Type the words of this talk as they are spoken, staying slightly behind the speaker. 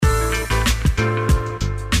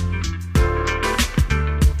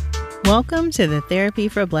Welcome to the Therapy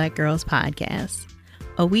for Black Girls podcast,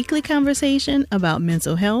 a weekly conversation about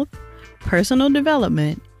mental health, personal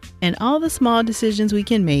development, and all the small decisions we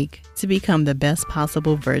can make to become the best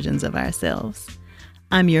possible versions of ourselves.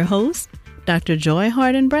 I'm your host, Dr. Joy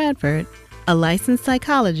Harden Bradford, a licensed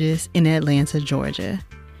psychologist in Atlanta, Georgia.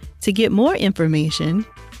 To get more information,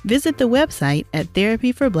 visit the website at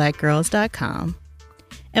therapyforblackgirls.com.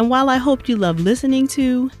 And while I hope you love listening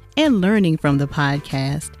to and learning from the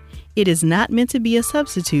podcast, it is not meant to be a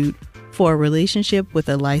substitute for a relationship with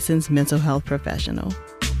a licensed mental health professional.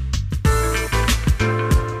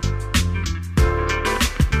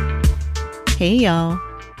 Hey y'all,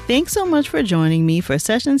 thanks so much for joining me for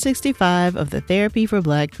session 65 of the Therapy for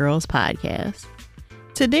Black Girls podcast.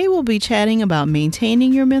 Today we'll be chatting about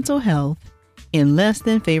maintaining your mental health in less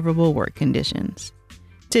than favorable work conditions.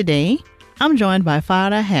 Today, I'm joined by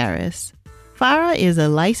Farah Harris. Farah is a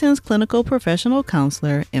licensed clinical professional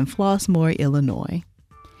counselor in Flossmoor, Illinois.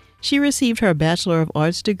 She received her Bachelor of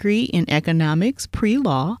Arts degree in Economics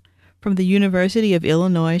pre-law from the University of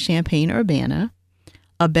Illinois Champaign-Urbana,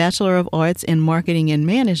 a Bachelor of Arts in Marketing and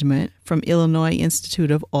Management from Illinois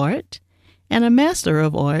Institute of Art, and a Master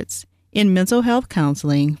of Arts in Mental Health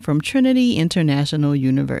Counseling from Trinity International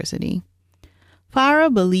University.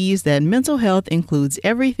 Farah believes that mental health includes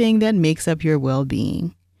everything that makes up your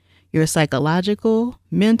well-being, your psychological,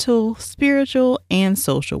 mental, spiritual, and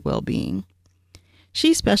social well-being.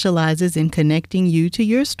 She specializes in connecting you to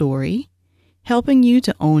your story, helping you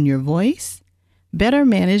to own your voice, better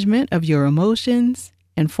management of your emotions,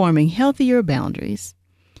 and forming healthier boundaries.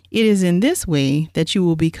 It is in this way that you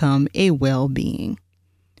will become a well-being.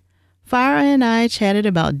 Farah and I chatted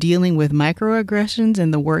about dealing with microaggressions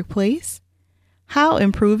in the workplace, how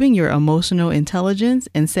improving your emotional intelligence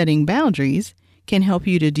and setting boundaries can help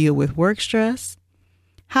you to deal with work stress,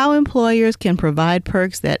 how employers can provide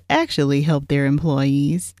perks that actually help their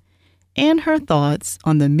employees, and her thoughts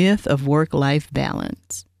on the myth of work-life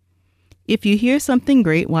balance. If you hear something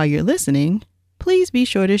great while you're listening, please be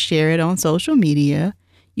sure to share it on social media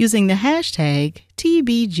using the hashtag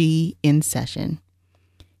TBGInSession.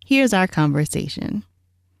 Here's our conversation.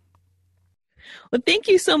 Well, thank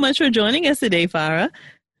you so much for joining us today, Farah.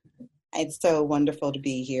 It's so wonderful to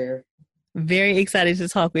be here. Very excited to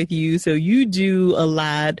talk with you. So you do a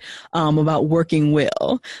lot about working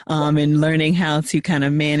well and learning how to kind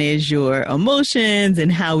of manage your emotions and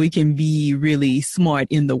how we can be really smart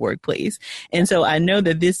in the workplace. And so I know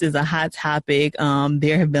that this is a hot topic.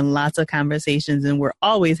 There have been lots of conversations, and we're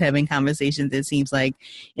always having conversations, it seems like,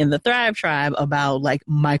 in the Thrive Tribe about like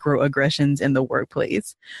microaggressions in the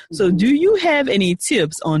workplace. So do you have any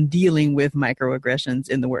tips on dealing with microaggressions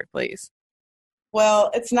in the workplace?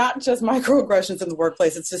 Well, it's not just microaggressions in the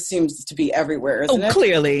workplace. It just seems to be everywhere, isn't it?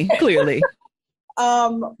 Clearly.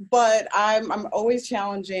 But I'm always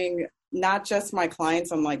challenging not just my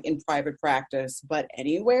clients on like in private practice, but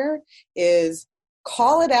anywhere, is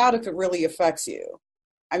call it out if it really affects you.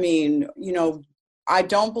 I mean, I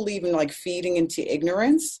don't believe in like feeding into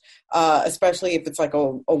ignorance, especially if it's like a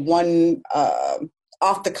one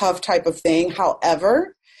off the cuff type of thing.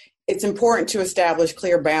 However, it's important to establish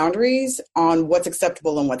clear boundaries on what's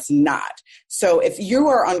acceptable and what's not. So if you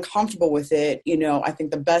are uncomfortable with it, I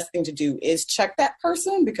think the best thing to do is check that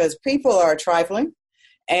person, because people are trifling.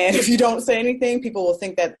 And if you don't say anything, people will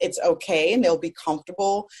think that it's okay and they'll be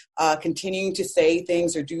comfortable continuing to say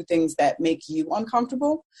things or do things that make you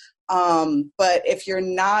uncomfortable. But if you're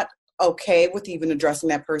not okay with even addressing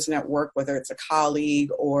that person at work, whether it's a colleague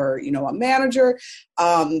or, a manager,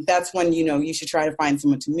 that's when, you should try to find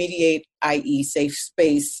someone to mediate, i.e. safe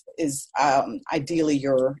space is ideally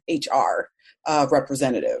your HR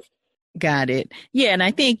representative. Got it. Yeah. And I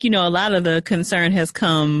think, a lot of the concern has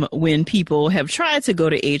come when people have tried to go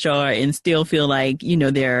to HR and still feel like,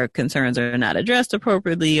 their concerns are not addressed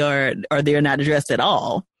appropriately or they're not addressed at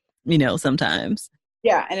all, sometimes.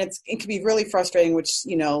 Yeah, and it can be really frustrating, which,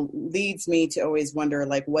 leads me to always wonder,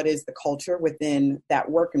 like, what is the culture within that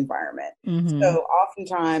work environment? Mm-hmm. So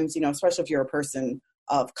oftentimes, especially if you're a person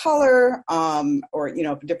of color or,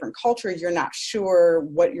 a different culture, you're not sure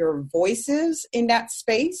what your voice is in that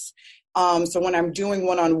space. So when I'm doing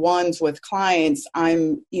one-on-ones with clients,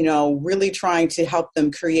 I'm, really trying to help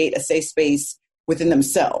them create a safe space within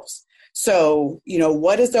themselves. So,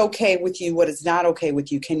 what is okay with you? What is not okay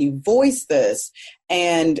with you? Can you voice this?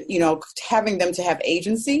 And, having them to have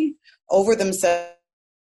agency over themselves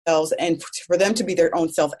themselves and for them to be their own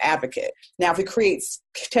self-advocate. Now, if it creates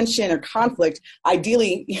tension or conflict,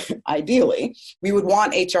 ideally, we would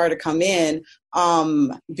want HR to come in.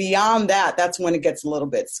 Beyond that, that's when it gets a little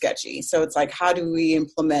bit sketchy. So it's like, how do we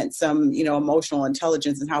implement some, emotional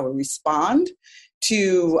intelligence and how we respond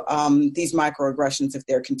to these microaggressions if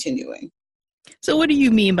they're continuing? So what do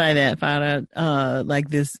you mean by that, Farah? Like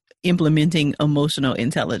this implementing emotional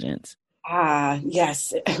intelligence?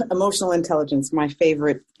 Yes. Emotional intelligence, my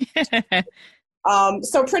favorite.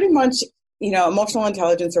 So pretty much, emotional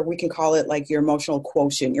intelligence, or we can call it like your emotional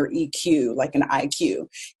quotient, your EQ, like an IQ,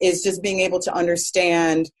 is just being able to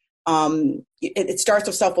understand. It starts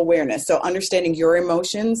with self-awareness. So understanding your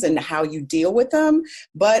emotions and how you deal with them,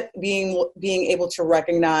 but being able to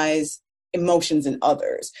recognize emotions in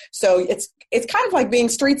others. So it's kind of like being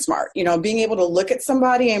street smart, being able to look at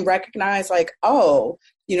somebody and recognize like, oh,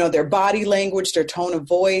 their body language, their tone of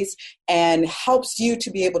voice, and helps you to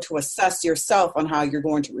be able to assess yourself on how you're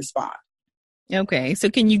going to respond. Okay. So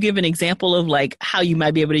can you give an example of like how you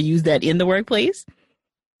might be able to use that in the workplace?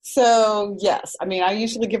 So, yes. I mean, I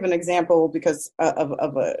usually give an example because of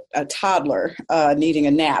a toddler needing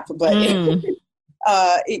a nap. But, in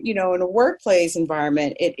a workplace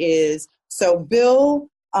environment, it is, so Bill,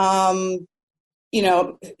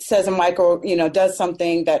 says does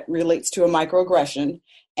something that relates to a microaggression,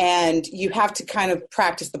 and you have to kind of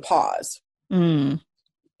practice the pause. And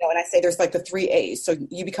I say there's like the 3 A's. So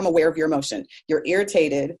you become aware of your emotion. You're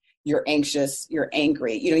irritated, you're anxious, you're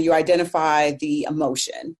angry. You identify the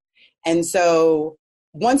emotion. And so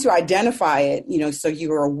once you identify it, so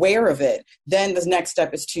you are aware of it, then the next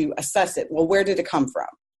step is to assess it. Well, where did it come from?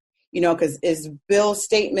 Because is Bill's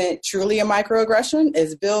statement truly a microaggression?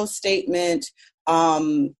 Is Bill's statement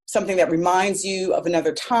something that reminds you of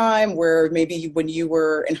another time where maybe when you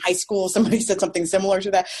were in high school, somebody said something similar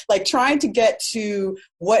to that? Like trying to get to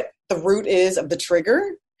what the root is of the trigger,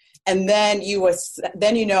 and then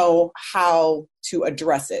you know how to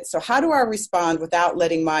address it. So how do I respond without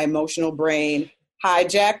letting my emotional brain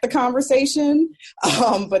hijack the conversation,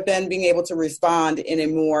 but then being able to respond in a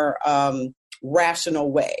more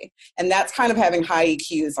rational way? And that's kind of having high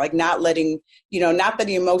EQs, like not letting, not that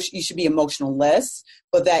you should be emotionless,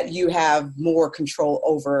 but that you have more control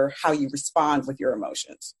over how you respond with your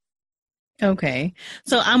emotions. Okay.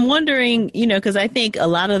 So I'm wondering, because I think a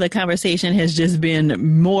lot of the conversation has just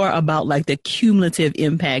been more about like the cumulative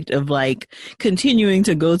impact of like continuing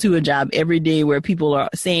to go to a job every day where people are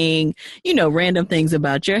saying, random things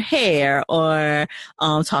about your hair or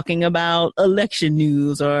talking about election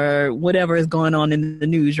news or whatever is going on in the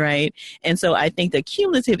news, right? And so I think the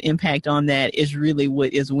cumulative impact on that is really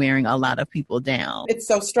what is wearing a lot of people down. It's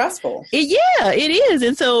so stressful. Yeah, it is.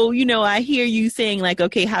 And so, I hear you saying like,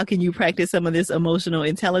 okay, how can you practice some of this emotional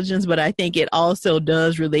intelligence? But I think it also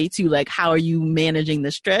does relate to like, how are you managing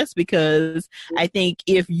the stress? Because I think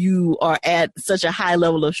if you are at such a high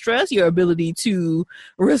level of stress, your ability to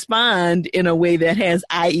respond in a way that has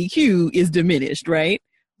IEQ is diminished, right?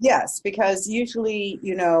 Yes, because usually,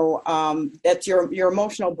 that's your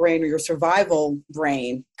emotional brain or your survival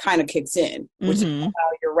brain kind of kicks in, which is how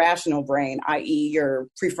your rational brain, i.e. your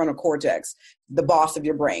prefrontal cortex, the boss of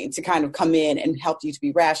your brain, to kind of come in and help you to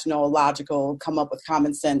be rational, logical, come up with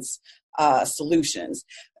common sense solutions.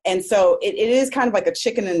 And so it is kind of like a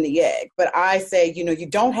chicken and the egg. But I say, you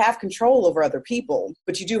don't have control over other people,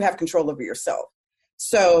 but you do have control over yourself.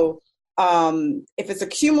 So if it's a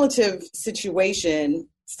cumulative situation,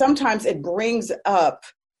 sometimes it brings up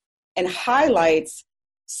and highlights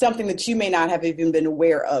something that you may not have even been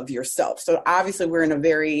aware of yourself. So obviously we're in a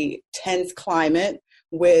very tense climate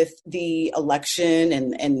with the election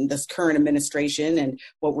and this current administration and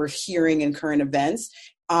what we're hearing in current events.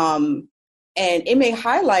 And it may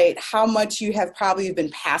highlight how much you have probably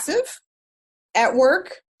been passive at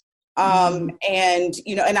work. And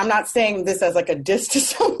I'm not saying this as like a diss to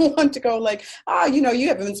someone to go like, you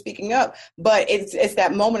haven't been speaking up, but it's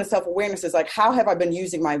that moment of self-awareness is like, how have I been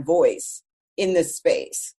using my voice in this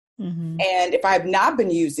space? And if I've not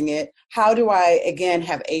been using it, how do I, again,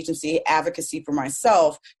 have agency, advocacy for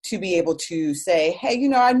myself to be able to say, hey,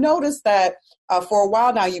 I noticed that for a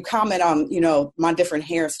while now you comment on, my different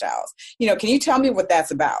hairstyles. Can you tell me what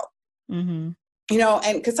that's about? And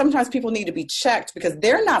because sometimes people need to be checked because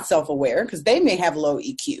they're not self-aware because they may have low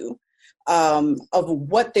EQ of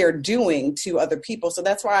what they're doing to other people. So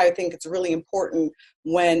that's why I think it's really important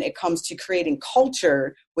when it comes to creating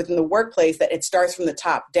culture within the workplace that it starts from the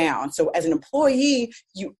top down. So as an employee,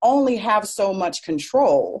 you only have so much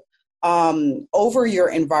control over your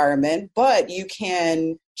environment, but you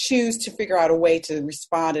can choose to figure out a way to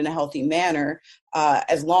respond in a healthy manner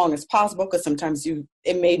as long as possible, because sometimes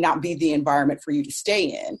it may not be the environment for you to stay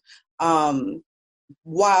in,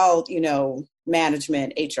 while,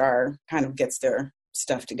 management, HR kind of gets their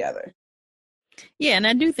stuff together. Yeah, and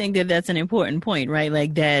I do think that that's an important point, right?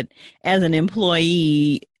 Like that as an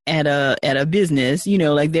employee at a business,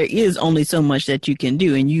 like there is only so much that you can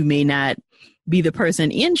do, and you may not be the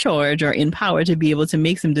person in charge or in power to be able to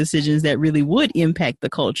make some decisions that really would impact the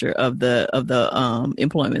culture of the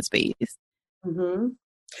employment space. Mm-hmm.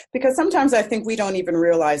 Because sometimes I think we don't even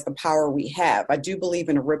realize the power we have. I do believe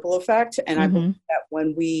in a ripple effect, and I believe that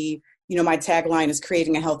when we, my tagline is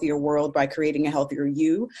creating a healthier world by creating a healthier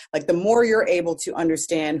you. Like the more you're able to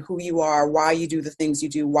understand who you are, why you do the things you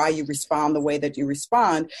do, why you respond the way that you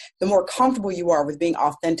respond, the more comfortable you are with being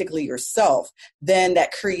authentically yourself, then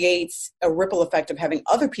that creates a ripple effect of having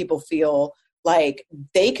other people feel like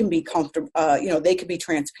they can be comfortable, they can be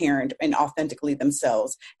transparent and authentically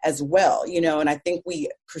themselves as well, and I think we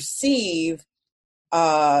perceive,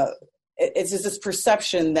 it's just this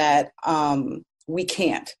perception that we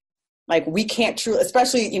can't. Like we can't truly,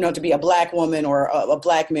 especially, to be a Black woman or a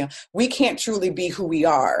Black male, we can't truly be who we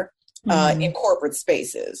are in corporate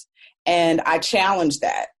spaces. And I challenge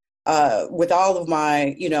that with all of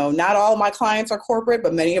my, not all my clients are corporate,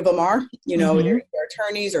 but many of them are, they're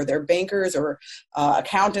attorneys or they're bankers or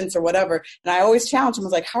accountants or whatever. And I always challenge them. I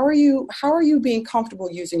was like, how are you being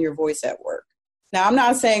comfortable using your voice at work? Now, I'm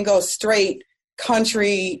not saying go straight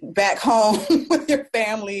country back home with your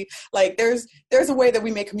family. Like there's a way that we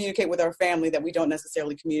may communicate with our family that we don't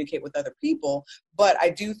necessarily communicate with other people. But I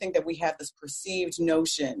do think that we have this perceived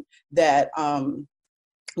notion that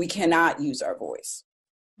we cannot use our voice.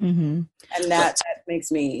 And that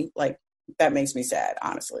makes me sad,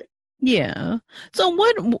 honestly. Yeah. So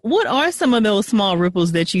what are some of those small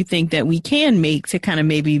ripples that you think that we can make to kind of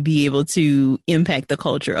maybe be able to impact the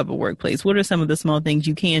culture of a workplace? What are some of the small things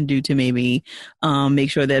you can do to maybe make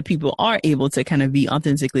sure that people are able to kind of be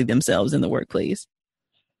authentically themselves in the workplace?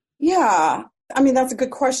 Yeah. I mean, that's a good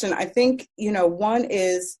question. I think, one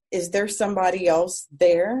is there somebody else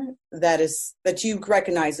there that you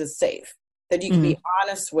recognize as safe, that you can be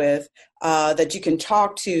honest with, that you can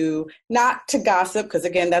talk to, not to gossip, because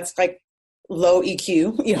again, that's like low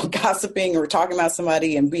EQ, gossiping or talking about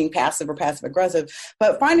somebody and being passive or passive aggressive,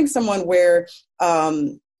 but finding someone where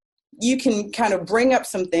you can kind of bring up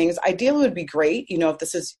some things. Ideally would be great, if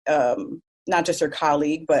this is not just your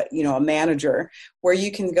colleague, but, a manager, where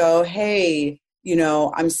you can go, hey,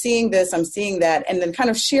 I'm seeing this, I'm seeing that, and then kind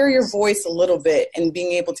of share your voice a little bit and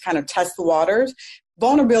being able to kind of test the waters.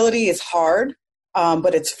 Vulnerability is hard,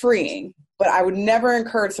 but it's freeing. But I would never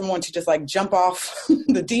encourage someone to just like jump off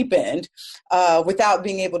the deep end without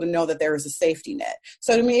being able to know that there is a safety net.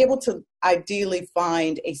 So to be able to ideally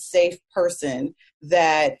find a safe person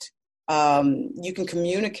that you can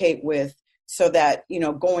communicate with, so that,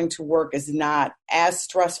 going to work is not as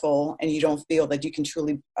stressful and you don't feel that you can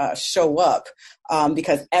truly show up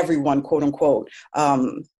because everyone, quote unquote,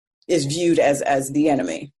 is viewed as the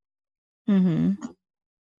enemy.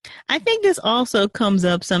 I think this also comes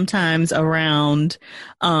up sometimes around,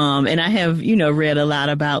 and I have, read a lot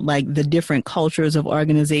about like the different cultures of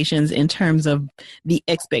organizations in terms of the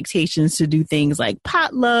expectations to do things like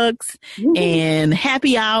potlucks and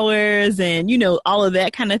happy hours and, all of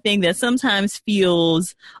that kind of thing that sometimes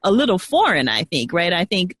feels a little foreign, I think, right? I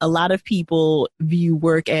think a lot of people view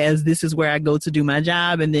work as this is where I go to do my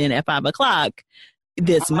job, and then at 5:00,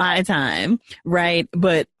 that's my time, right?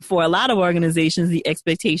 But for a lot of organizations, the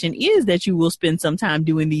expectation is that you will spend some time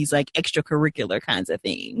doing these like extracurricular kinds of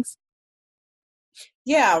things.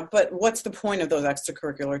 Yeah, but what's the point of those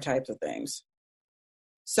extracurricular types of things?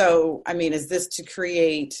 So, I mean, is this to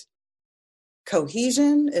create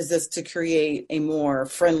cohesion? Is this to create a more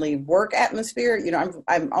friendly work atmosphere?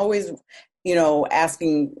 I'm always,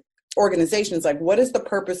 asking organizations like, what is the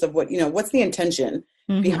purpose of what's the intention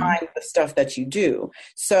behind the stuff that you do?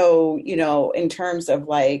 So, in terms of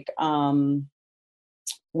like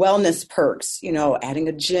wellness perks, adding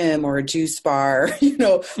a gym or a juice bar,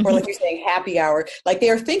 or like you're saying, happy hour, like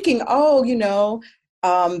they're thinking,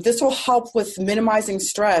 this will help with minimizing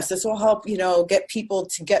stress. This will help, get people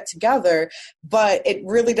to get together, but it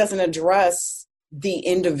really doesn't address the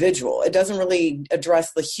individual. It doesn't really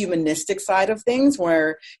address the humanistic side of things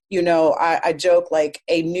where, I joke like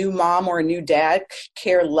a new mom or a new dad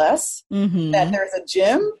care less that there's a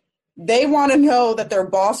gym. They want to know that their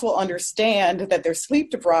boss will understand that they're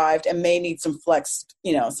sleep deprived and may need some flex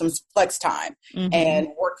time and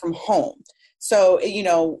work from home. So,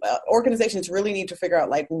 organizations really need to figure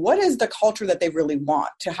out like, what is the culture that they really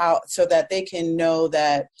want so that they can know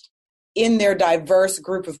that in their diverse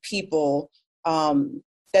group of people,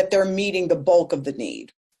 that they're meeting the bulk of the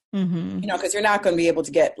need. Because you're not going to be able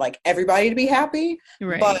to get like everybody to be happy,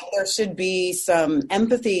 Right. But there should be some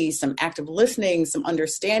empathy, some active listening, some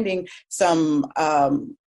understanding, some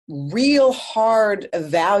real hard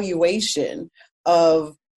evaluation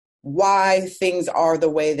of why things are the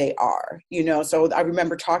way they are. So I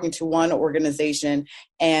remember talking to one organization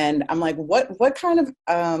and I'm like, what kind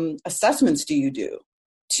of assessments do you do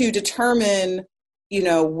to determine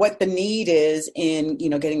what the need is in,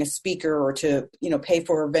 getting a speaker or to, pay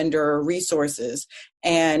for vendor resources.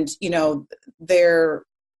 And, their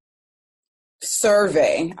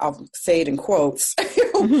survey, I'll say it in quotes,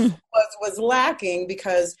 was lacking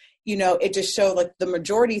because, it just showed like the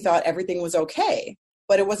majority thought everything was okay,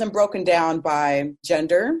 but it wasn't broken down by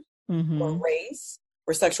gender or race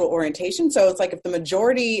or sexual orientation. So it's like if the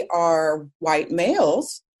majority are white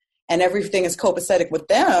males and everything is copacetic with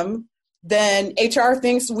them, then HR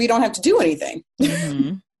thinks we don't have to do anything, but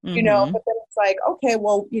then it's like, okay,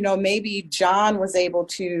 well, maybe John was able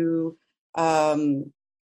to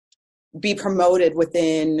be promoted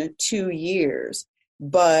within 2 years,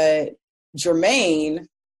 but Jermaine,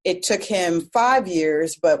 it took him 5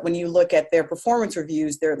 years, but when you look at their performance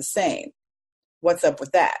reviews, they're the same. What's up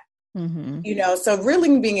with that? So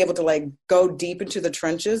really being able to like go deep into the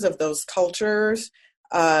trenches of those cultures,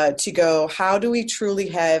 to go, how do we truly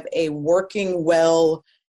have a working well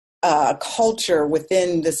culture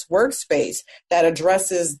within this workspace that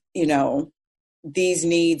addresses, these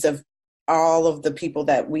needs of all of the people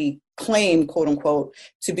that we claim, quote unquote,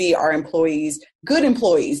 to be our employees, good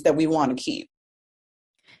employees that we want to keep.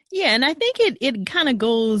 Yeah, and I think it kind of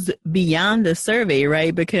goes beyond the survey,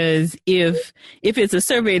 right? Because if it's a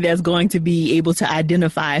survey that's going to be able to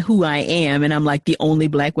identify who I am, and I'm like the only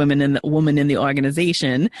Black woman in the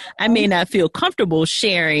organization, I may not feel comfortable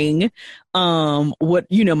sharing what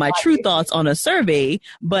my true thoughts on a survey,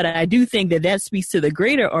 but I do think that speaks to the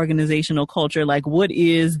greater organizational culture. Like, what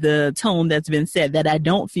is the tone that's been set that I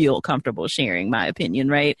don't feel comfortable sharing my opinion,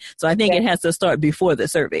 right? So I think it has to start before the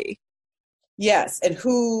survey. Yes. And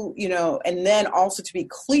and then also to be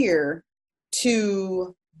clear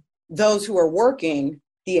to those who are working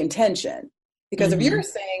the intention. Because if you're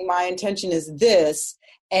saying my intention is this,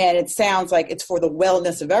 and it sounds like it's for the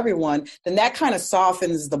wellness of everyone, then that kind of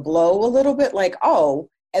softens the blow a little bit, like, oh,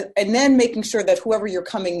 and then making sure that whoever you're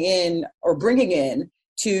coming in or bringing in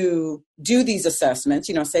to do these assessments,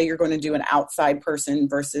 say you're going to do an outside person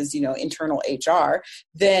versus, internal HR,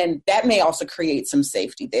 then that may also create some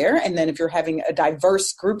safety there. And then if you're having a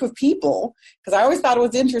diverse group of people, because I always thought it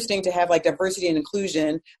was interesting to have like diversity and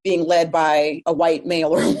inclusion being led by a white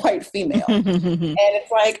male or a white female. And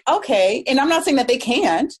it's like, okay, and I'm not saying that they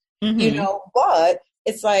can't, but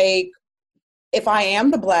it's like, if I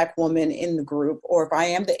am the Black woman in the group, or if I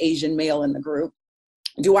am the Asian male in the group,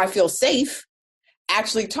 do I feel safe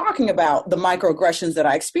actually talking about the microaggressions that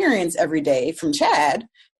I experience every day from Chad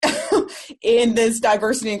in this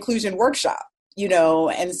diversity inclusion workshop,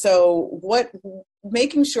 and so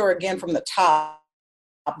making sure again from the top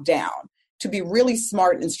down to be really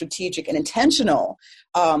smart and strategic and intentional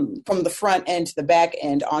from the front end to the back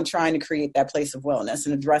end on trying to create that place of wellness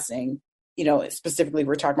and addressing, specifically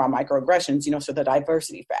we're talking about microaggressions, so the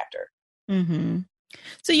diversity factor.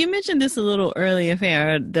 So you mentioned this a little earlier,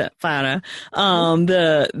 Farah,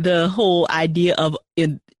 the whole idea of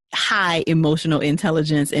high emotional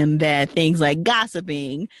intelligence, and that things like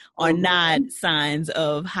gossiping are not signs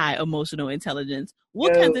of high emotional intelligence.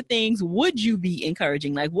 What kinds of things would you be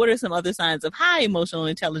encouraging? Like, what are some other signs of high emotional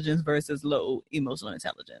intelligence versus low emotional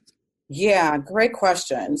intelligence? Yeah, great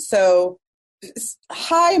question. So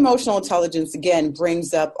high emotional intelligence, again,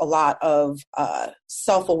 brings up a lot of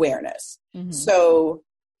self-awareness. So,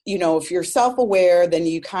 if you're self-aware, then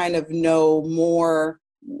you kind of know more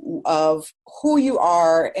of who you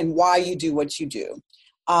are and why you do what you do.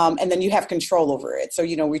 And then you have control over it. So,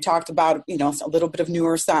 we talked about, a little bit of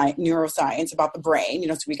neuroscience about the brain,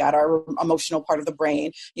 so we got our emotional part of the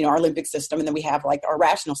brain, our limbic system, and then we have like our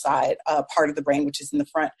rational side part of the brain, which is in the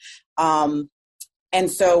front. And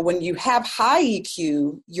so when you have high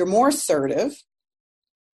EQ, you're more assertive,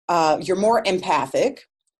 you're more empathic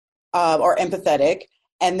or empathetic,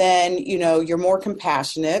 and then, you're more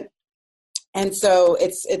compassionate. And so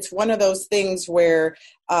it's one of those things where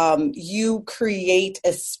you create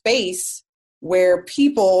a space where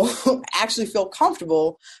people actually feel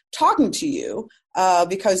comfortable talking to you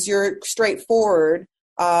because you're straightforward,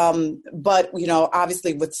 but,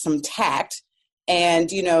 obviously with some tact.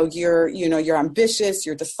 and you're ambitious,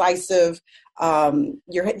 you're decisive,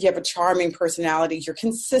 you have a charming personality, you're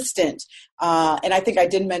consistent, and I think I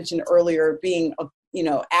did mention earlier being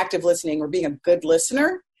active listening or being a good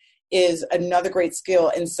listener is another great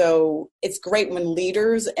skill. And so it's great when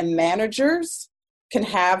leaders and managers can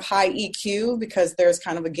have high EQ, because there's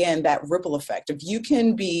kind of, again, that ripple effect. If you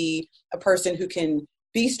can be a person who can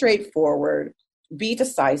be straightforward, be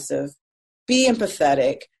decisive, be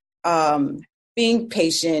empathetic, being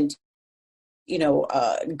patient,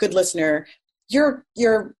 good listener, your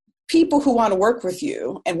people who want to work with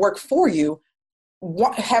you and work for you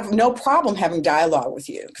have no problem having dialogue with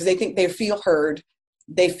you, because they think they feel heard,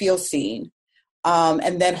 they feel seen.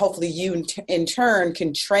 And then hopefully you in turn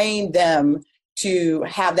can train them to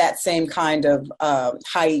have that same kind of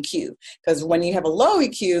high EQ. Because when you have a low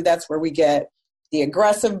EQ, that's where we get the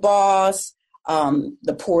aggressive boss,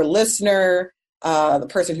 the poor listener, the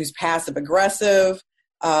person who's passive aggressive,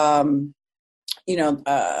 very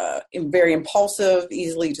impulsive,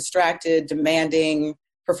 easily distracted, demanding,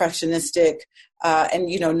 perfectionistic, and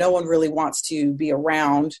no one really wants to be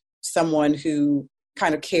around someone who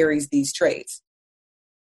kind of carries these traits.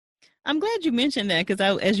 I'm glad you mentioned that, because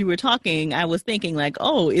as you were talking, I was thinking like,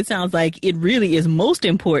 oh, it sounds like it really is most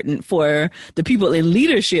important for the people in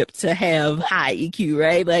leadership to have high EQ,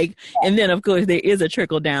 right? Like, and then of course there is a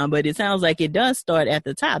trickle down, but it sounds like it does start at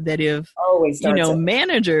the top, that if,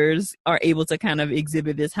 managers are able to kind of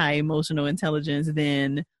exhibit this high emotional intelligence,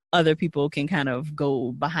 then other people can kind of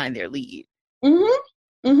go behind their lead. Mm-hmm.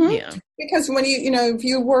 Mm-hmm. Yeah. Because when if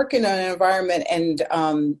you work in an environment and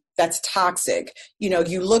that's toxic,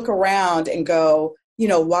 you look around and go,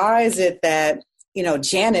 why is it that,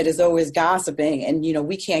 Janet is always gossiping and,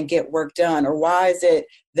 we can't get work done? Or why is it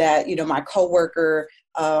that, my coworker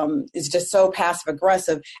is just so passive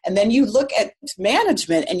aggressive? And then you look at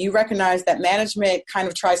management and you recognize that management kind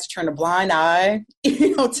of tries to turn a blind eye,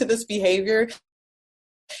 to this behavior, and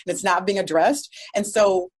it's not being addressed. And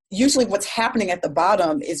so usually what's happening at the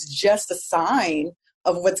bottom is just a sign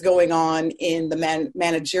of what's going on in the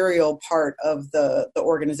managerial part of the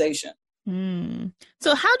organization.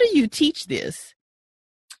 So how do you teach this?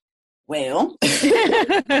 Well,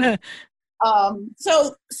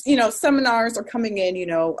 seminars are coming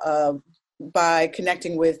in, by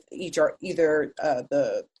connecting with either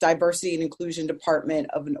the diversity and inclusion department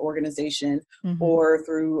of an organization, mm-hmm. or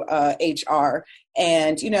through HR.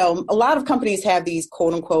 And, a lot of companies have these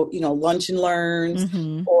quote unquote, lunch and learns,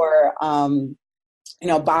 mm-hmm. or,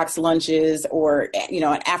 box lunches, or,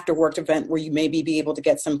 an after work event where you maybe be able to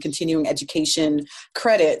get some continuing education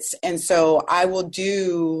credits. And so I will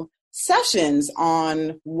do sessions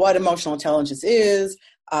on what emotional intelligence is,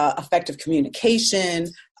 effective communication,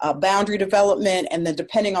 boundary development, and then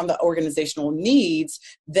depending on the organizational needs,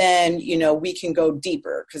 then, we can go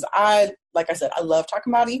deeper. Because like I said, I love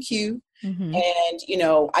talking about EQ. Mm-hmm.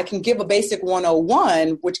 And, I can give a basic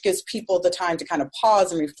 101, which gives people the time to kind of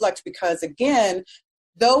pause and reflect, because again,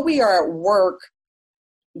 though we are at work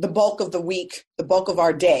the bulk of the week, the bulk of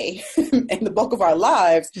our day, and the bulk of our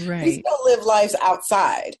lives, right. We still live lives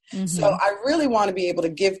outside. Mm-hmm. So I really want to be able to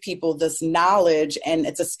give people this knowledge, and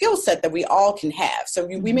it's a skill set that we all can have. So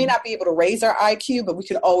we may not be able to raise our IQ, but we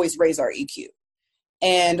can always raise our EQ.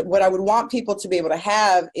 And what I would want people to be able to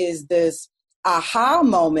have is this aha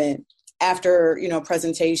moment after,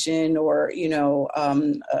 presentation or,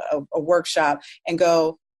 a workshop, and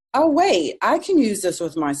go, oh, wait, I can use this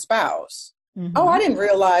with my spouse. Mm-hmm. Oh, I didn't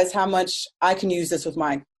realize how much I can use this with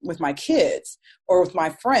my kids or with my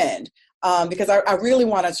friend, because I really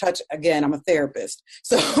want to touch, again, I'm a therapist.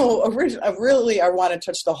 So I want to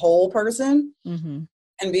touch the whole person, mm-hmm.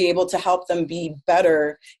 and be able to help them be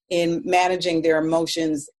better in managing their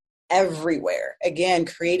emotions everywhere. Again,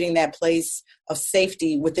 creating that place of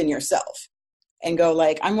safety within yourself, and go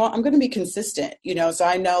like, I'm going to be consistent, so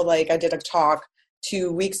I know, like, I did a talk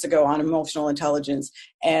 2 weeks ago on emotional intelligence.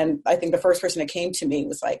 And I think the first person that came to me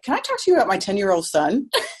was like, can I talk to you about my 10-year-old son?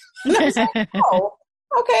 And I was like, oh,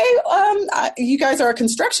 okay. You guys are a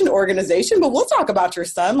construction organization, but we'll talk about your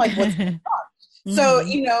son. Like, what's going on? Mm-hmm. So,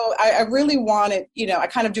 I really wanted, I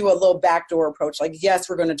kind of do a little backdoor approach. Like, yes,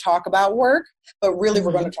 we're going to talk about work, but really mm-hmm.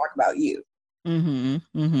 we're going to talk about you. Mm-hmm.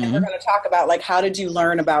 Mm-hmm. And we're going to talk about, like, how did you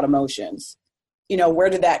learn about emotions? Where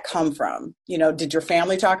did that come from? Did your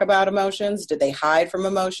family talk about emotions? Did they hide from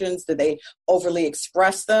emotions? Did they overly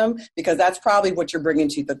express them? Because that's probably what you're bringing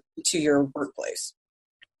to your workplace.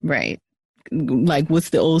 Right. Like, what's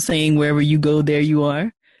the old saying? Wherever you go, there you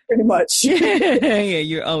are. pretty much. Yeah,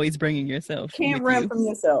 you're always bringing yourself. Can't run from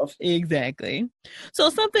yourself. Exactly. So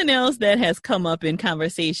something else that has come up in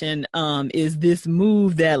conversation is this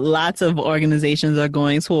move that lots of organizations are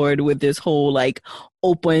going toward with this whole like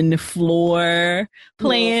open floor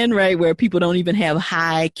plan, right? Where people don't even have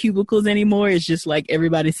high cubicles anymore. It's just like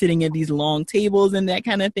everybody sitting at these long tables and that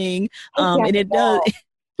kind of thing. And it does.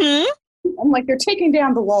 I'm like, they're taking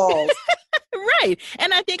down the walls. Right.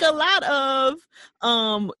 And I think a lot of,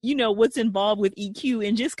 what's involved with EQ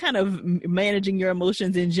and just kind of managing your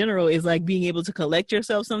emotions in general is like being able to collect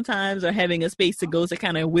yourself sometimes or having a space to go to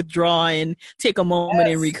kind of withdraw and take a moment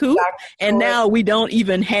and recoup. Exactly. And now we don't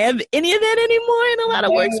even have any of that anymore in a lot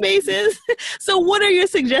of workspaces. So what are your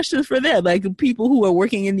suggestions for that? Like people who are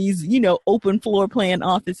working in these, open floor plan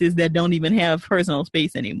offices that don't even have personal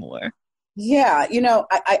space anymore. Yeah.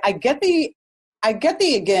 I get the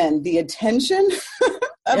attention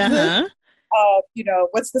of this.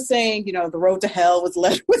 What's the saying? The road to hell was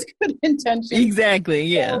led with good intention. Exactly.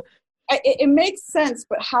 Yeah. So, it makes sense,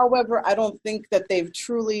 but however, I don't think that they've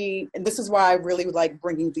truly, and this is why I really like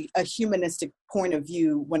bringing a humanistic point of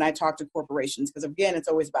view when I talk to corporations, because again, it's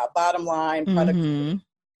always about bottom line, productivity,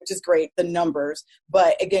 which is great, the numbers,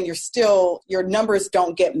 but again, your numbers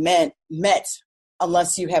don't get met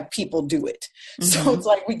unless you have people do it. So it's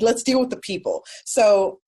like, let's deal with the people.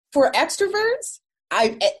 So for extroverts,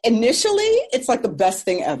 initially, it's like the best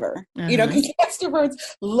thing ever, because extroverts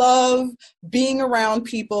love being around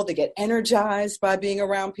people. They get energized by being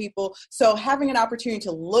around people. So having an opportunity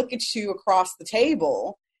to look at you across the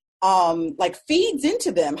table, feeds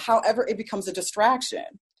into them. However, it becomes a distraction.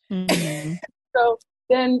 So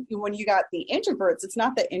then when you got the introverts, it's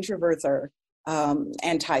not that introverts are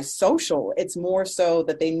antisocial. It's more so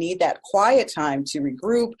that they need that quiet time to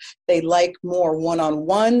regroup. They like more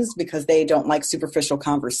one-on-ones because they don't like superficial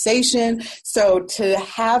conversation. So to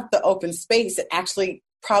have the open space, it actually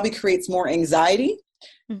probably creates more anxiety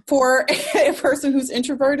for a person who's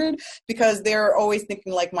introverted because they're always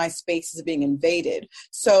thinking like my space is being invaded.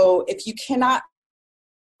 So if you cannot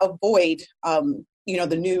avoid,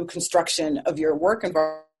 the new construction of your work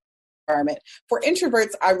environment, for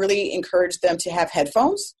introverts, I really encourage them to have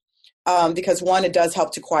headphones because one, it does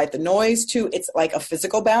help to quiet the noise. Two, it's like a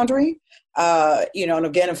physical boundary. And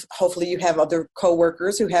again, hopefully you have other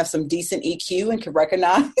coworkers who have some decent EQ and can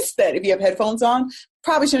recognize that if you have headphones on,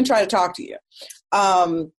 probably shouldn't try to talk to you.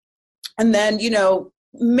 And then,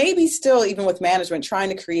 maybe still even with management, trying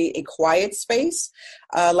to create a quiet space,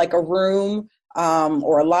 like a room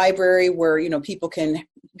or a library where, people can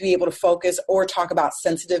be able to focus or talk about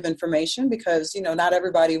sensitive information because, not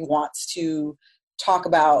everybody wants to talk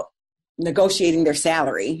about negotiating their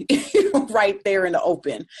salary right there in the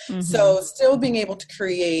open. So still being able to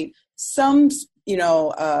create some,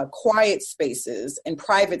 quiet spaces and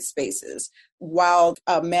private spaces while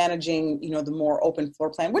managing, the more open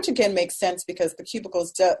floor plan, which again makes sense because the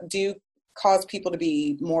cubicles do cause people to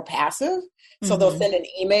be more passive. So they'll send an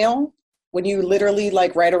email when you literally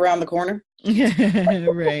right around the corner.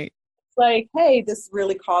 Right. It's like, hey, this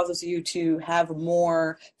really causes you to have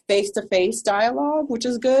more face-to-face dialogue, which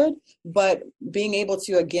is good. But being able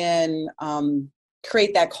to, again,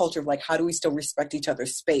 create that culture of how do we still respect each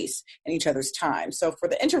other's space and each other's time? So for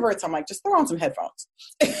the introverts, I'm like, just throw on some headphones.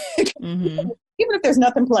 Even if there's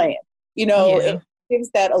nothing playing, it gives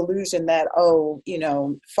that illusion that,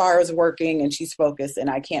 Farah's working and she's focused and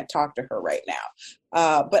I can't talk to her right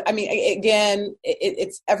now. But I mean, again,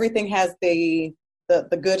 it's everything has the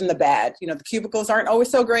good and the bad. The cubicles aren't always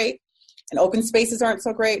so great and open spaces aren't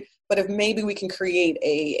so great, but if maybe we can create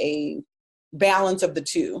a balance of the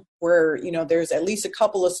two where, there's at least a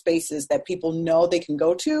couple of spaces that people know they can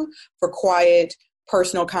go to for quiet,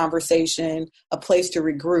 personal conversation, a place to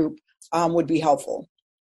regroup would be helpful.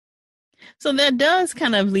 So that does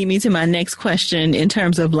kind of lead me to my next question in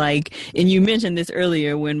terms of and you mentioned this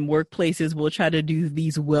earlier when workplaces will try to do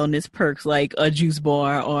these wellness perks like a juice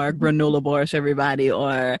bar or granola bars for everybody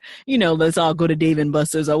or, let's all go to Dave &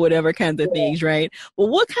 Buster's or whatever kinds of things, right? Well,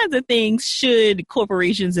 what kinds of things should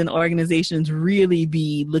corporations and organizations really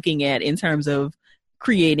be looking at in terms of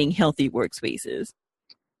creating healthy workspaces?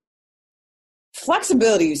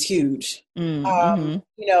 Flexibility is huge, and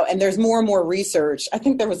there's more and more research. I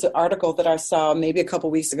think there was an article that I saw maybe a couple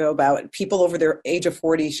weeks ago about people over their age of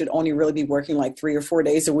 40 should only really be working 3 or 4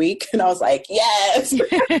 days a week. And I was like, yes,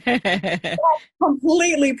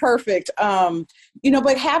 completely perfect.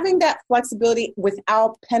 But having that flexibility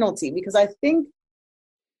without penalty, because I think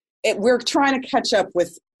we're trying to catch up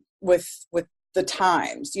with the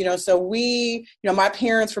times, so my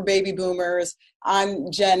parents were baby boomers,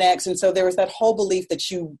 I'm Gen X. And so there was that whole belief that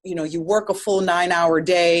you work a full 9-hour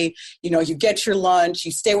day, you get your lunch,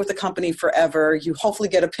 you stay with the company forever, you hopefully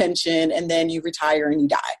get a pension, and then you retire and you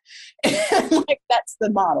die. And like, that's the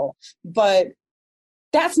model. But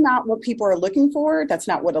that's not what people are looking for. That's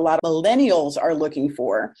not what a lot of millennials are looking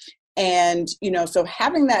for. And, so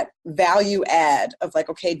having that value add of like,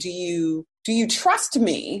 okay, do you trust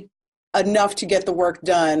me enough to get the work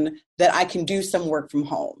done that I can do some work from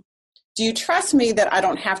home? Do you trust me that I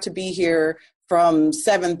don't have to be here from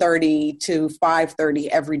 7:30 to 5:30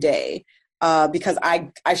 every day because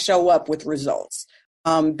I show up with results?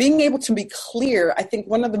 Being able to be clear, I think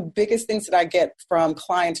one of the biggest things that I get from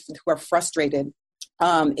clients who are frustrated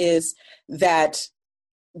is that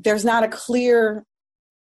there's not a clear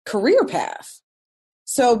career path.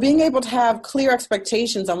 So being able to have clear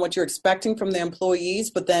expectations on what you're expecting from the employees,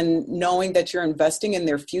 but then knowing that you're investing in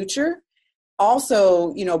their future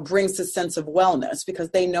also, brings a sense of wellness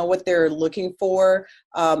because they know what they're looking for.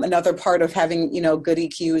 Another part of having, good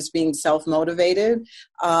EQ is being self-motivated.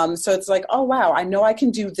 So it's like, oh, wow, I know I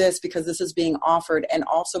can do this because this is being offered. And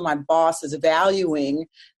also my boss is valuing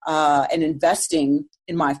and investing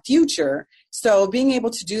in my future. So being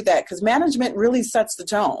able to do that, because management really sets the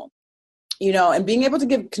tone. And being able to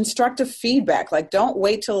give constructive feedback, like don't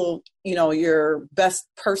wait till, your best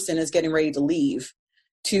person is getting ready to leave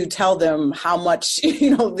to tell them how much,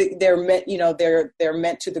 they're meant, they're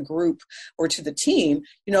meant to the group or to the team.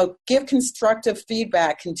 Give constructive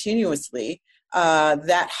feedback continuously.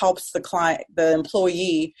 That helps the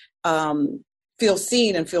employee feel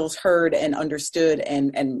seen and feels heard and understood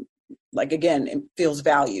and like, again, it feels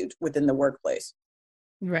valued within the workplace.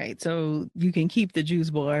 Right. So you can keep the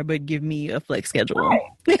juice bar, but give me a flex schedule. Right.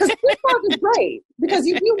 Because juice bars is great because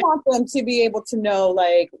you do want them to be able to know,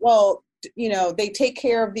 like, well, they take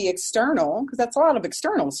care of the external because that's a lot of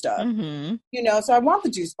external stuff, so I want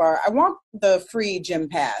the juice bar. I want the free gym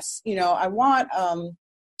pass. I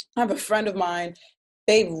have a friend of mine.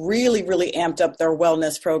 They really, really amped up their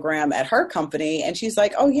wellness program at her company. And she's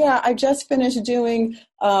like, oh yeah, I just finished doing,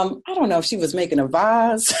 I don't know if she was making a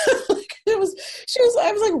vase. I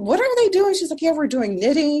was like, what are they doing? She's like, yeah, we're doing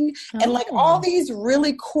knitting and like all these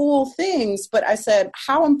really cool things. But I said,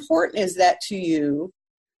 how important is that to you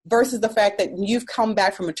versus the fact that you've come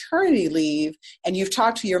back from maternity leave and you've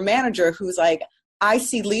talked to your manager who's like, I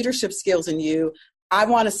see leadership skills in you. I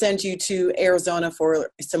want to send you to Arizona for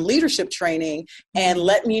some leadership training and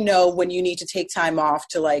let me know when you need to take time off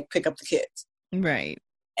to like pick up the kids. Right.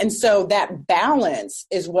 And so that balance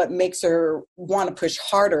is what makes her want to push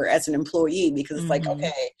harder as an employee because it's like,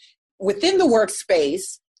 okay, within the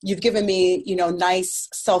workspace, you've given me, nice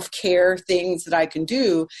self-care things that I can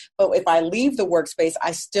do. But if I leave the workspace,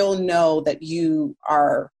 I still know that you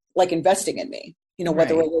are like investing in me,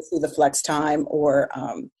 whether it is through the flex time or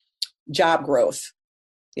job growth.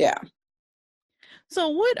 Yeah. So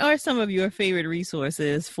what are some of your favorite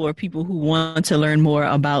resources for people who want to learn more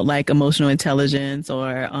about like emotional intelligence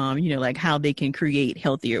or, like how they can create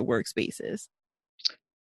healthier workspaces?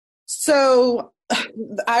 So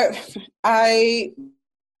I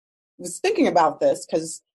was thinking about this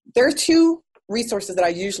because there are two resources that I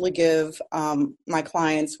usually give my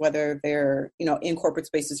clients, whether they're, in corporate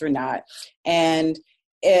spaces or not. And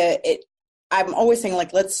I'm always saying,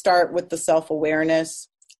 like, let's start with the self-awareness,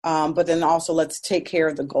 but then also let's take care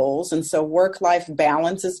of the goals. And so work-life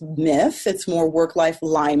balance is myth. It's more work-life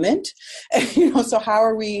alignment. So how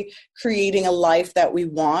are we creating a life that we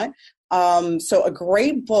want? So a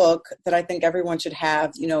great book that I think everyone should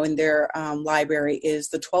have, in their library is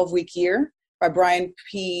The 12-Week Year by Brian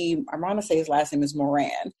P. I want to say his last name is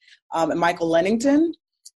Moran, and Michael Lennington,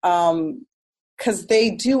 because they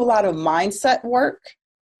do a lot of mindset work.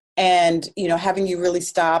 And, having you really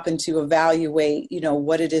stop and to evaluate,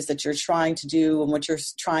 what it is that you're trying to do and what you're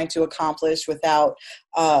trying to accomplish without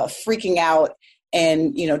freaking out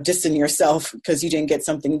and, dissing yourself because you didn't get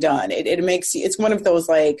something done. It makes you, it's one of those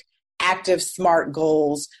like active, smart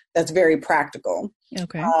goals that's very practical.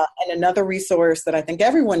 Okay. And another resource that I think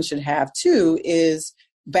everyone should have too is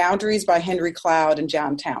Boundaries by Henry Cloud and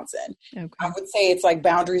John Townsend. Okay. I would say it's like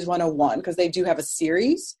Boundaries 101 because they do have a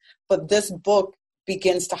series, but this book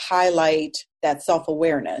begins to highlight that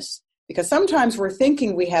self-awareness because sometimes we're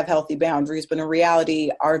thinking we have healthy boundaries, but in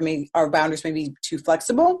reality, our boundaries may be too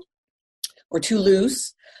flexible or too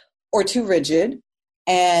loose or too rigid.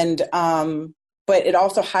 And, but it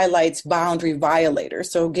also highlights boundary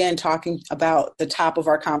violators. So again, talking about the top of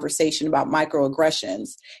our conversation about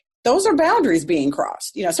microaggressions, those are boundaries being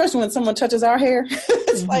crossed, especially when someone touches our hair.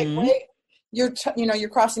 It's like, wait, you're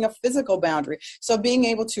crossing a physical boundary. So being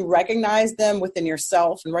able to recognize them within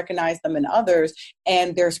yourself and recognize them in others,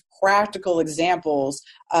 and there's practical examples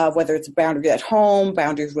of whether it's boundaries at home,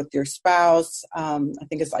 boundaries with your spouse. I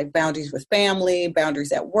think it's like boundaries with family,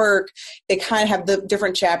 boundaries at work. They kind of have the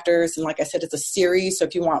different chapters, and like I said, it's a series. So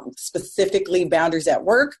if you want specifically boundaries at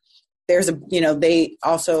work, they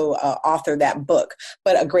also author that book.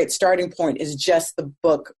 But a great starting point is just the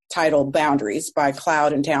book titled Boundaries by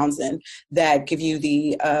Cloud and Townsend that give you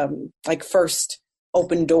the first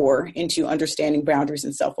open door into understanding boundaries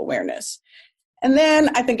and self-awareness. And then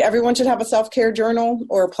I think everyone should have a self-care journal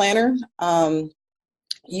or a planner.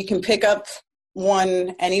 You can pick up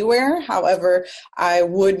one anywhere. However, I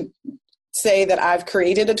would say that I've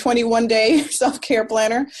created a 21-day self-care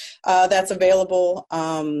planner that's available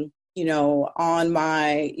on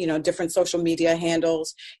my, different social media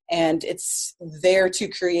handles. And it's there to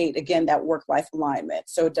create, again, that work-life alignment.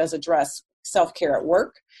 So it does address self-care at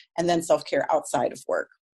work and then self-care outside of work.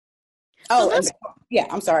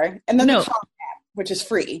 I'm sorry. And then the Calm app, which is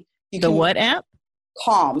free. What app?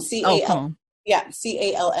 Calm, C-A-L. Calm. Yeah,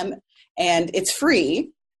 C-A-L-M. And it's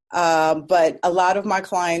free. But a lot of my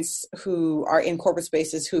clients who are in corporate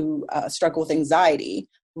spaces who struggle with anxiety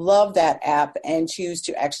love that app and choose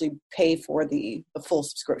to actually pay for the full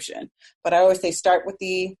subscription. But I always say start with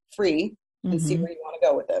the free and see where you want to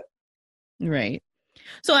go with it. Right.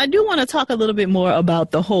 So I do want to talk a little bit more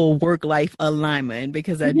about the whole work-life alignment,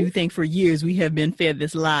 because I do think for years we have been fed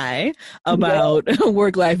this lie about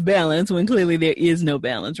work-life balance when clearly there is no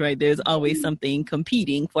balance, right? There's always something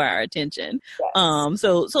competing for our attention. Yes.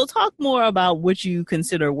 So talk more about what you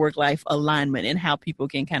consider work-life alignment and how people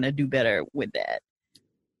can kind of do better with that.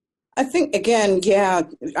 I think, again,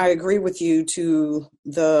 I agree with you to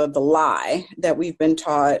the lie that we've been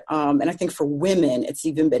taught. And I think for women, it's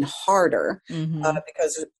even been harder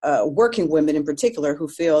because working women in particular who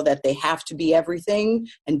feel that they have to be everything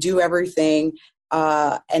and do everything.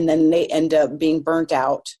 And then they end up being burnt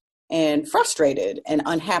out and frustrated and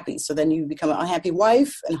unhappy. So then you become an unhappy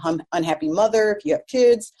wife, an unhappy mother if you have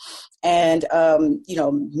kids, and,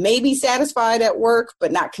 maybe satisfied at work,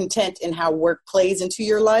 but not content in how work plays into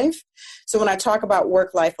your life. So when I talk about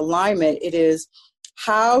work-life alignment, it is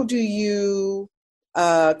how do you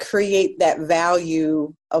create that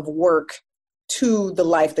value of work to the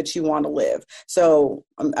life that you want to live? So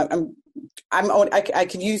I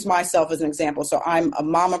could use myself as an example. So I'm a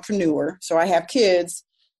momapreneur. So I have kids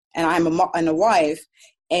and I'm a wife,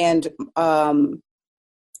 and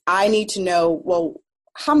I need to know, well,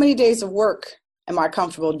 how many days of work am I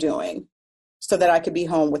comfortable doing so that I could be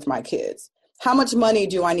home with my kids? How much money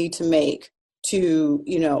do I need to make to,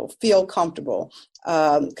 feel comfortable?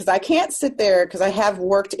 Because I can't sit there, because I have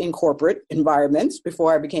worked in corporate environments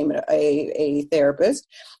before I became a therapist,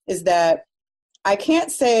 is that I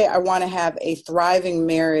can't say I want to have a thriving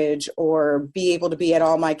marriage or be able to be at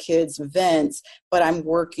all my kids' events, but I'm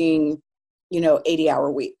working,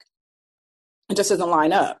 80-hour week. It just doesn't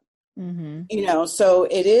line up. So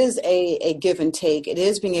it is a give and take. It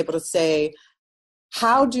is being able to say,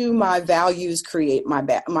 how do my values create my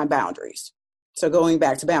boundaries? So going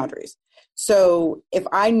back to boundaries. So if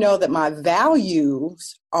I know that my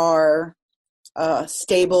values are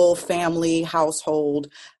stable family, household,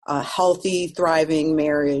 healthy, thriving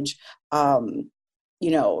marriage,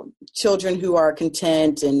 children who are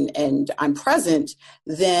content and I'm present,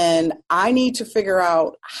 then I need to figure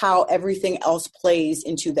out how everything else plays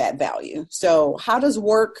into that value. So how does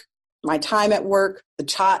work, my time at work, the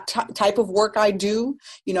type of work I do,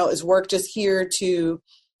 is work just here to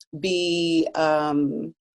be a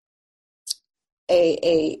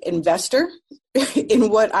investor in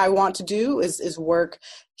what I want to do? Is work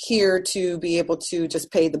here to be able to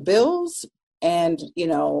just pay the bills? And,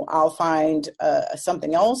 I'll find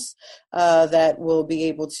something else that will be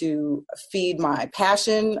able to feed my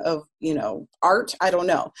passion of, art. I don't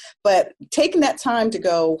know. But taking that time to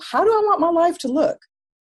go, how do I want my life to look?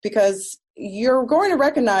 Because you're going to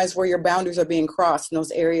recognize where your boundaries are being crossed in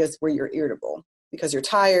those areas where you're irritable because you're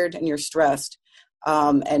tired and you're stressed.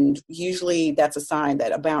 And usually that's a sign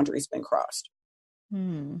that a boundary's been crossed.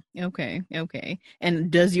 Okay. And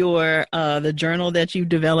does your the journal that you've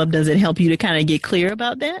developed, does it help you to kind of get clear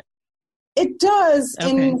about that? It does,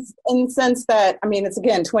 in the sense that, it's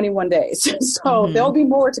again 21 days, so there'll be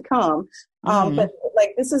more to come. But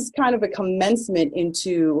this is kind of a commencement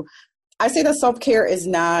into. I say that self-care is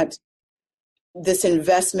not this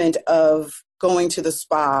investment of going to the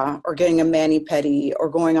spa or getting a mani-pedi or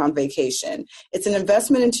going on vacation. It's an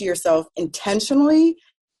investment into yourself intentionally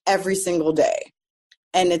every single day.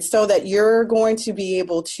 And it's so that you're going to be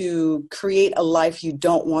able to create a life you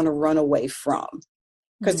don't want to run away from.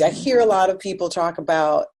 Because I hear a lot of people talk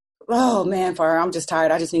about, oh man, Farah, I'm just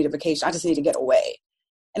tired. I just need a vacation. I just need to get away.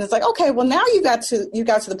 And it's like, okay, well, now you got to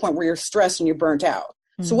the point where you're stressed and you're burnt out.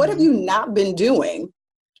 So what have you not been doing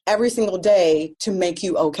every single day to make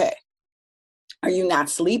you okay? Are you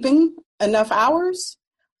not sleeping enough hours?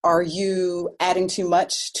 Are you adding too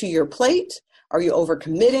much to your plate? Are you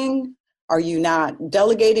overcommitting? Are you not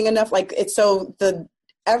delegating enough? Like it's so the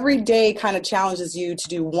every day kind of challenges you to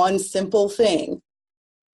do one simple thing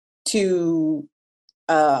to,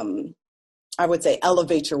 I would say,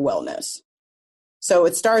 elevate your wellness. So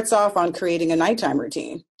it starts off on creating a nighttime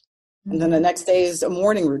routine. And then the next day is a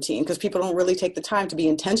morning routine, because people don't really take the time to be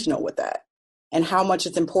intentional with that, and how much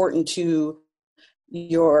it's important to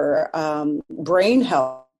your brain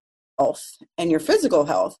health and your physical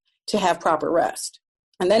health to have proper rest.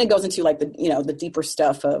 And then it goes into like the deeper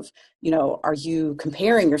stuff of, are you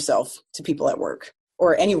comparing yourself to people at work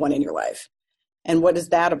or anyone in your life? And what is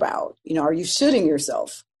that about? Are you shoulding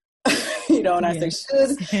yourself? And I say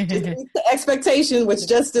should, just the expectation, which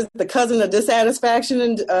just is the cousin of dissatisfaction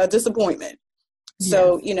and disappointment.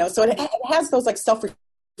 So, so it has those like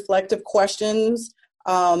self-reflective questions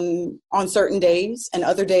on certain days, and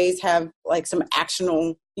other days have like some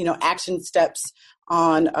action steps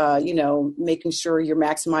on, making sure you're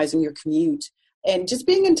maximizing your commute and just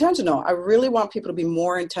being intentional. I really want people to be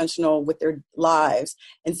more intentional with their lives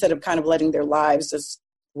instead of kind of letting their lives just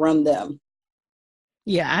run them.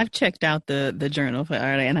 Yeah, I've checked out the journal for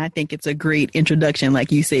Farah, and I think it's a great introduction,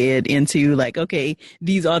 like you said, into like, okay,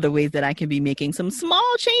 these are the ways that I can be making some small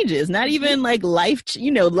changes, not even like life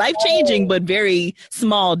changing, but very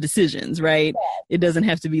small decisions, right? It doesn't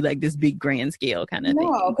have to be like this big grand scale kind of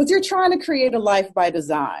thing. No, because you're trying to create a life by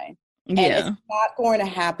design. And it's not going to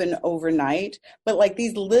happen overnight, but like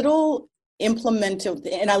these little implemented,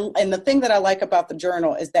 and the thing that I like about the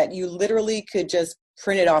journal is that you literally could just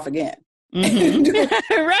print it off again.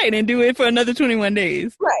 Right, and do it for another 21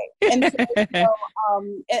 days. Right, and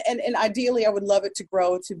and ideally, I would love it to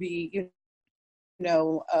grow to be,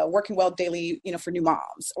 working well daily, for new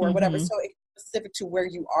moms or whatever. So it's specific to where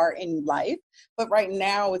you are in life. But right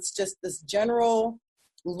now, it's just this general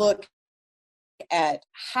look at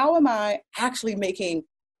how am I actually making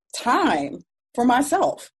time for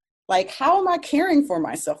myself? Like, how am I caring for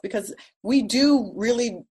myself? Because we do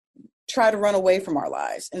really try to run away from our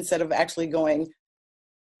lives instead of actually going,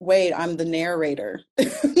 wait, I'm the narrator.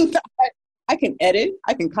 I can edit,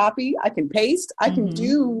 I can copy, I can paste, I can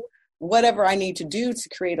do whatever I need to do to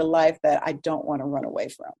create a life that I don't want to run away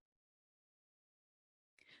from.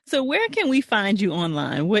 So where can we find you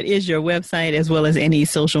online? What is your website, as well as any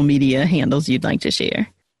social media handles you'd like to share?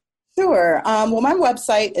 Sure. Well, my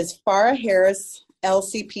website is Farah Harris,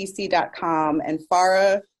 LCPC.com, and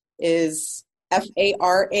Farah is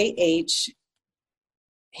FARAH,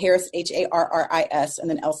 Harris, HARRIS, and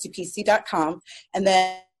then LCPC.com. And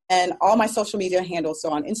then all my social media handles, so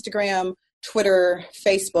on Instagram, Twitter,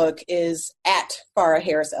 Facebook, is at Farah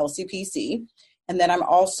Harris LCPC. And then I'm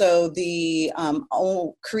also the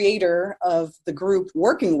creator of the group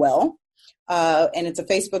Working Well, and it's a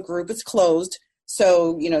Facebook group. It's closed,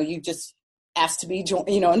 so you just ask to be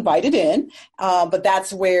invited in. But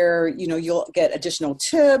that's where you'll get additional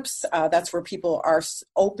tips. That's where people are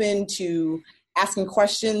open to asking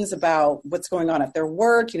questions about what's going on at their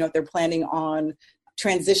work. If they're planning on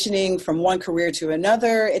transitioning from one career to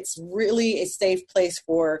another. It's really a safe place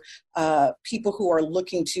for people who are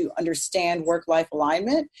looking to understand work-life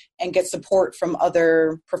alignment and get support from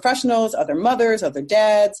other professionals, other mothers, other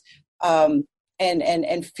dads,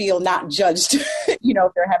 and feel not judged, if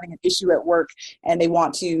they're having an issue at work and they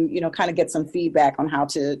want to, kind of get some feedback on how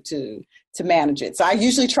to manage it. So I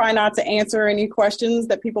usually try not to answer any questions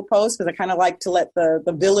that people post, because I kind of like to let the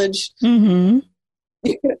village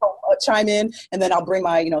chime in, and then I'll bring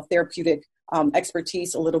my therapeutic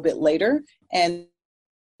expertise a little bit later. And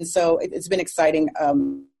so it's been exciting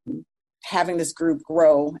having this group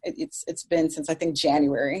grow. It's been since I think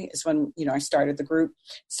January is when I started the group.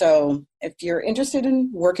 So if you're interested in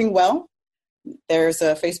working well, there's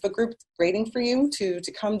a Facebook group waiting for you to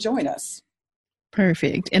come join us.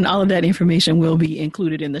 Perfect. And all of that information will be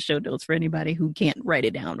included in the show notes for anybody who can't write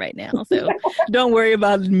it down right now. So don't worry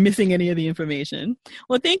about missing any of the information.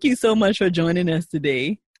 Well, thank you so much for joining us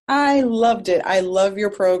today. I loved it. I love your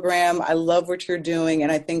program. I love what you're doing.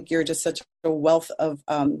 And I think you're just such a wealth of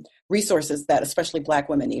resources that especially Black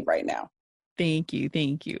women need right now. Thank you.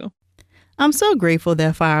 Thank you. I'm so grateful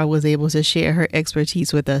that Farah was able to share her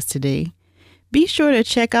expertise with us today. Be sure to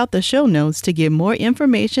check out the show notes to get more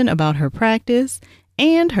information about her practice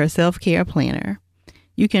and her self-care planner.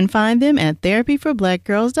 You can find them at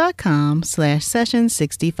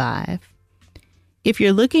therapyforblackgirls.com/session65. If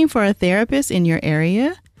you're looking for a therapist in your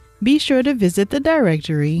area, be sure to visit the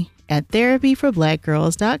directory at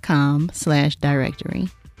therapyforblackgirls.com/directory.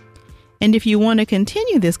 And if you want to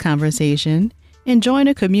continue this conversation and join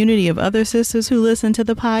a community of other sisters who listen to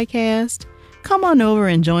the podcast, come on over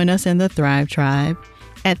and join us in the Thrive Tribe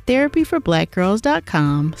at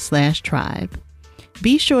therapyforblackgirls.com/tribe.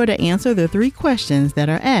 Be sure to answer the 3 questions that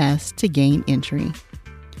are asked to gain entry.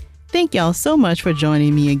 Thank y'all so much for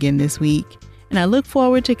joining me again this week, and I look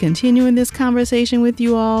forward to continuing this conversation with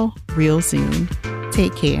you all real soon.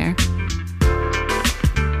 Take care.